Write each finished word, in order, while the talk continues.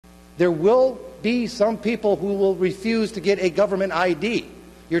There will be some people who will refuse to get a government ID.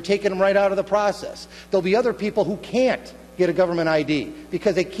 You're taking them right out of the process. There'll be other people who can't get a government ID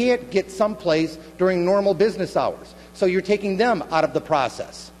because they can't get someplace during normal business hours. So you're taking them out of the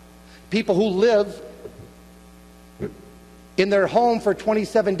process. People who live in their home for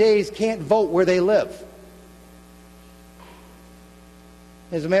 27 days can't vote where they live.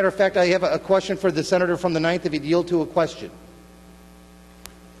 As a matter of fact, I have a question for the senator from the 9th, if he'd yield to a question.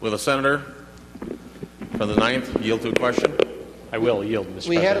 Will the senator from the 9th yield to a question? I will yield, Mr. President.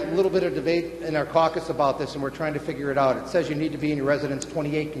 We had a little bit of debate in our caucus about this, and we're trying to figure it out. It says you need to be in your residence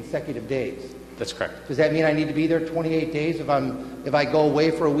 28 consecutive days. That's correct. Does that mean I need to be there 28 days if I go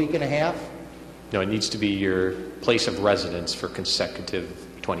away for a week and a half? No, it needs to be your place of residence for consecutive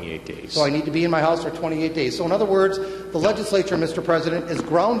 28 days. So I need to be in my house for 28 days. So in other words, the legislature, Mr. President, is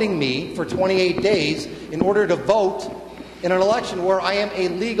grounding me for 28 days in order to vote in an election where I am a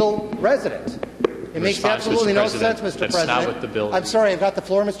legal resident. It makes absolutely no sense, Mr. President. That's not what the bill is. I'm sorry, I've got the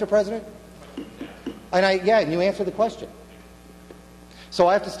floor, Mr. President. And you answered the question. So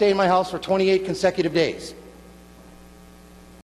I have to stay in my house for 28 consecutive days.